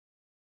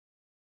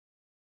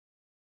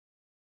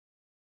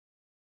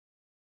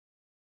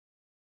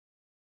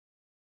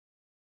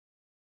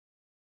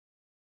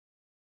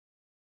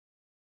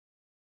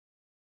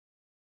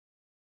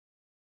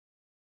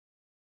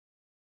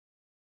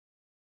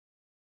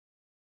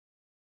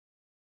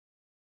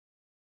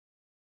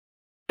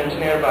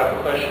Engineer by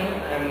profession,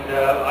 and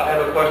I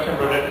have a question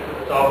related to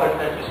the topic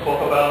that you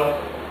spoke about.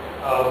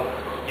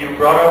 You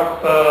brought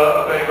up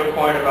a very good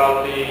point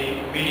about the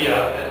media,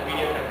 that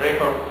media can break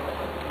or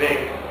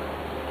bake.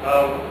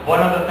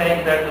 One of the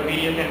things that the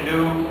media can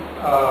do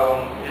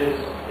is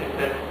if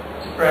it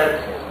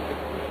spreads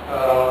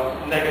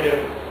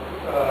negative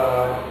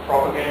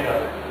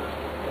propaganda.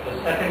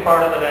 The second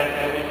part of the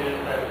dynamic is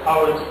that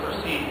how it's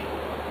perceived.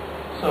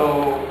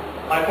 So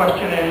my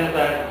question is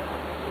that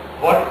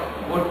what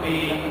would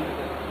be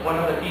one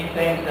of the key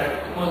things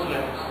that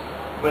Muslims,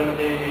 when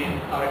they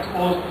are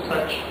exposed to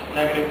such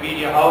negative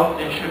media, how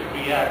they should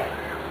react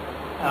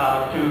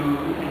to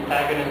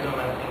antagonism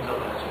and things of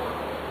that sort?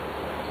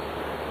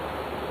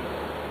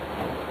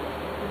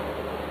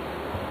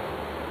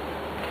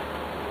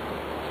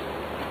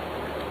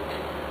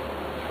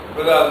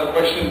 Well, the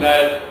question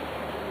that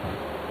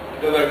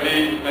does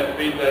agree with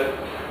me that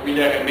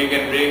media can make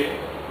and break,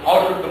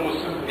 how should the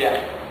Muslims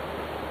react?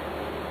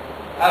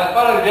 As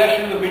far as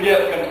reaction to the media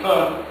is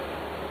concerned,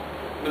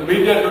 the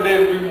media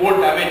today will be more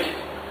damaged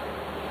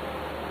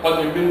for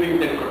the human beings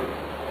than good.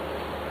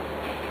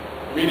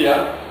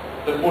 Media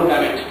is more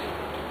damaged.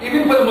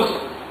 Even for the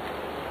Muslims.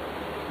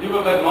 Even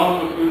for the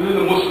non-Muslims, even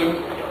the Muslims,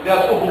 they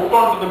are so hooked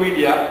on to the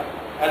media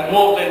and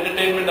more of the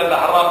entertainment and the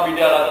haram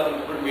media rather than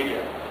the good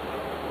media.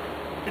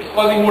 It's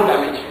causing more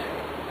damage.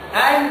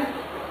 And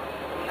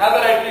as I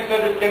rightly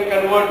said, it can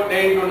convert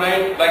day into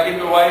night, black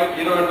into white,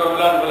 hero into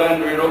villain, villain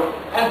into hero.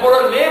 And for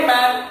a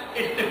layman,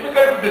 it's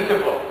difficult to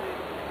decipher.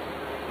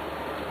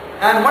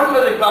 And one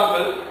such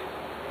example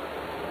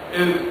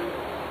is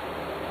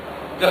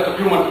just a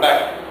few months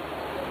back.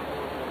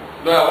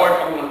 Though I avoid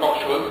coming on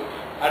talk shows,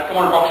 I had come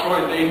on a talk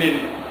show in the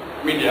Indian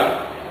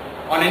media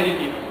on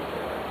NDTV.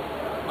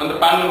 On the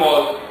panel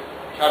was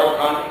Shah Rukh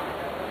Khan,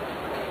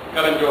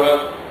 Karan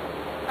Johar,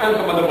 and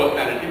some other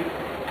personalities,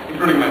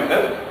 including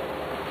myself.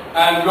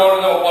 And we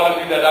always have a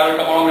policy that I will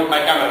come along with my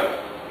camera.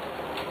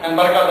 And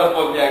Baraka Das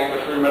was the anchor,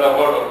 so you might have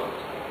heard of.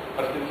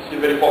 But she's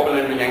very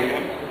popular in doing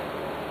anchoring.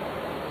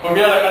 So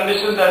we had a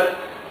condition that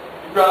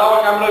if you allow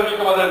a camera, we'll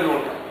come, otherwise we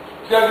won't come.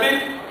 She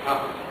agreed.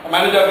 The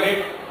manager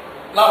agreed.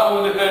 Last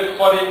moment they said,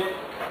 sorry.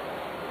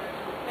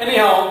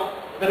 Anyhow,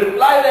 the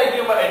reply that I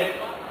gave her edit,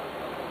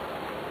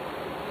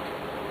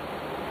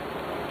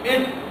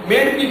 it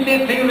made me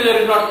say things which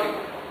I did not say.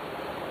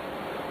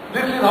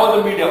 This is how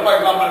the media, for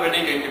example, when I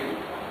take an interview.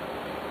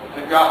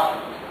 If you ask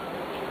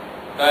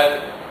that,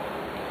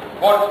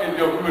 what is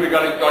your view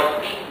regarding George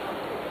Bush?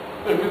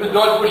 If the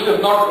George Bush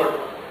is not good,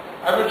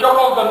 I will chop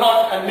off the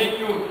knot and make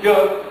you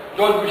hear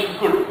George Bush is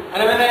good.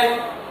 And when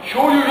I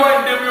show you your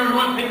interview, you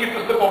will think it's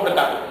a slip of the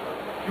tongue.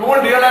 You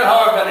won't realize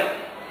how I've done it.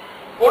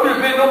 What do you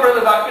say? No,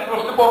 brother Zakir, it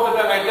was slip of the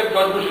tongue. I said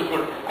George Bush is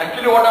good.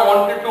 Actually, what I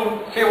wanted to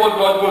say was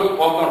George Bush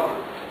was not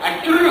good.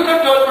 Actually, you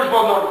said George Bush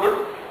was not good.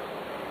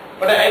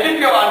 But I edit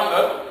your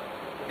answer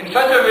in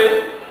such a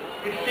way,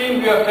 it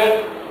seems you have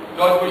said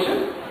George Bush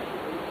is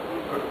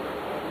good.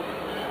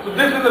 So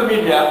this is the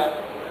media.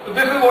 So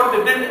this is what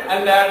they did,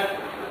 and that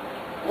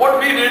what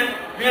we did,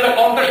 we had a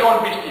counter show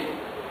on Beach TV.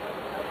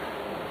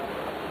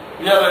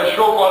 We have a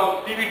show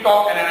called TV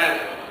Talk and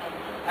Analysis.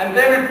 And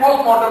then we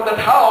post-mortem that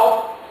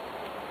how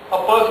a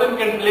person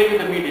can play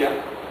with the media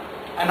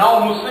and how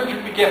Muslims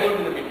should be careful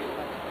with the media.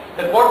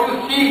 That what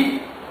you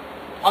see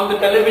on the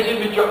television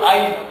with your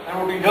eyes and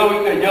what you hear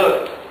with your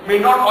ears may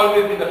not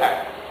always be the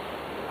fact.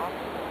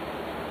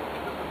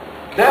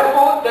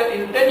 Therefore, the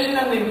intention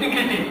and the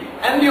integrity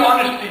and the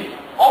honesty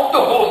of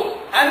the host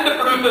and the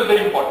producer is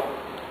very important.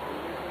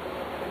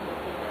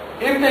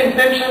 If the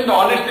intention, the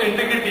honesty,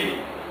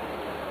 integrity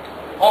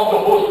of the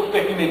host who's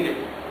taking the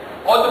interview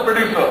or the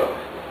producer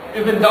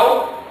is in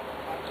doubt,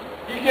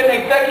 he can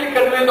exactly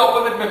convey the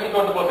opposite message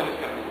what the person is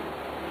conveying.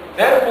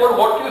 Therefore,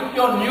 what you see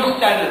on news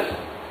channels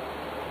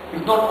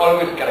is not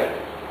always correct.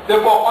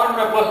 Therefore, according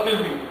to my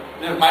personal view,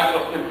 this is my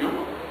personal view,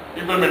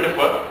 people may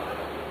differ,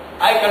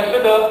 I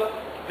consider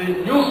the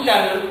news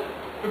channel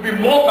to be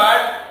more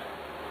bad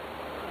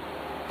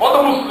for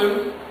the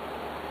Muslims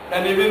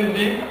than even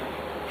the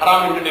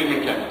haram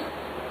entertainment channels.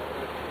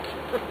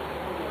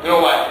 You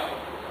know why?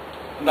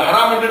 In the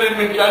haram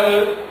entertainment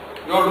channel,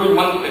 you are doing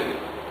one thing.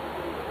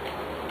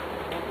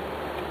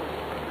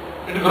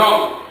 It is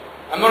wrong.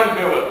 I am not in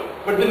favor.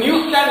 But the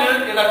news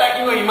channel is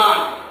attacking your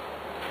iman.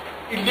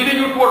 It is leading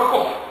you toward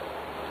kufr.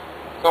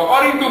 So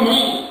according to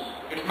me,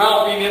 it's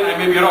my opinion, I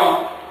may be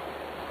wrong.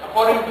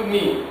 According to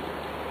me,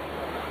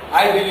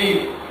 I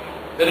believe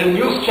that a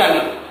news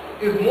channel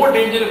is more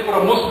dangerous for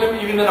a Muslim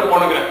even than a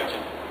pornography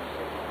channel.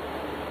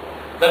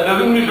 That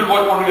doesn't mean you should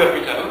watch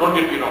pornography channel, don't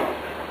get me wrong.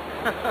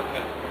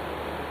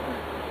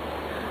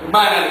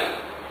 My analysis.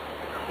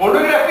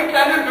 Pornographic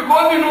channel,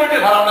 because you know it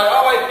is haram, like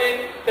how I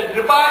say that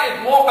riba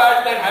is more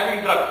bad than having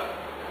drugs.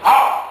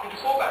 How? It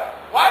is so bad.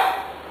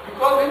 Why?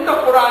 Because in the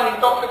Quran,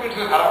 intoxicants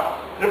is haram.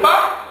 Riba,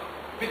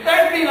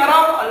 besides being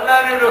haram,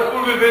 Allah and Rasul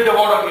will wage a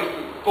war against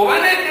you. So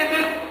when I say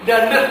this, they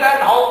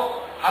understand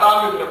how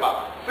haram is riba.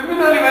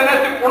 Similarly, when I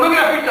say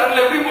pornography channel,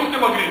 every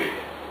Muslim agrees.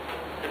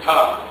 It's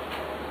haram.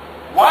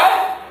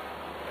 Why?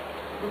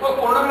 Because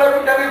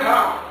pornography channel is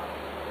haram.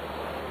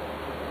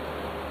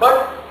 But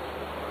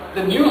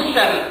the news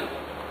channel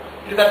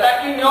is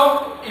attacking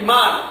your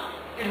iman.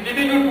 It is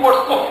leading you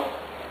towards kufr.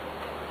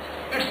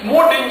 It's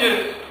more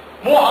dangerous,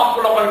 more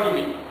harmful according to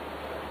me.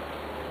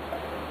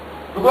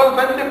 Because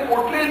when they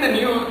portray the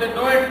news, they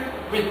do it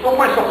with so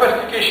much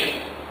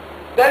sophistication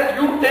that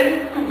you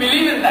tend to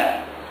believe in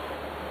that.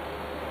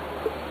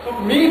 So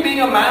me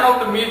being a man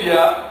of the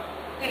media,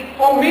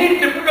 for me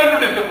it's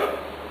difficult to decipher.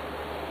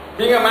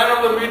 Being a man of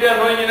the media,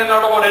 knowing in and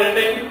out about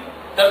editing,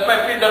 that's my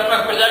field, that's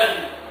my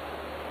specialty.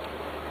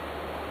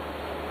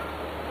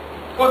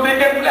 So they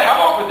can play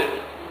havoc with it.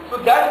 So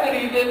that's the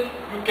reason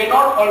you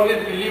cannot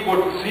always believe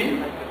what you see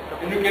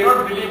and you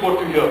cannot believe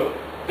what you hear.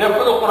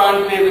 Therefore the Quran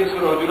says in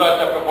Surah Hujurat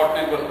chapter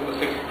 49 verse number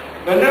 6,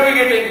 whenever you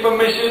get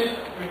information,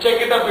 you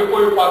check it up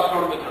before you pass it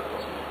on to the third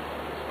person.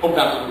 Hope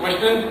that answers the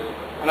question.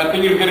 And I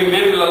think it's getting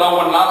late. We'll allow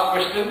one last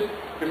question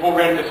before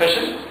we end the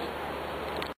session.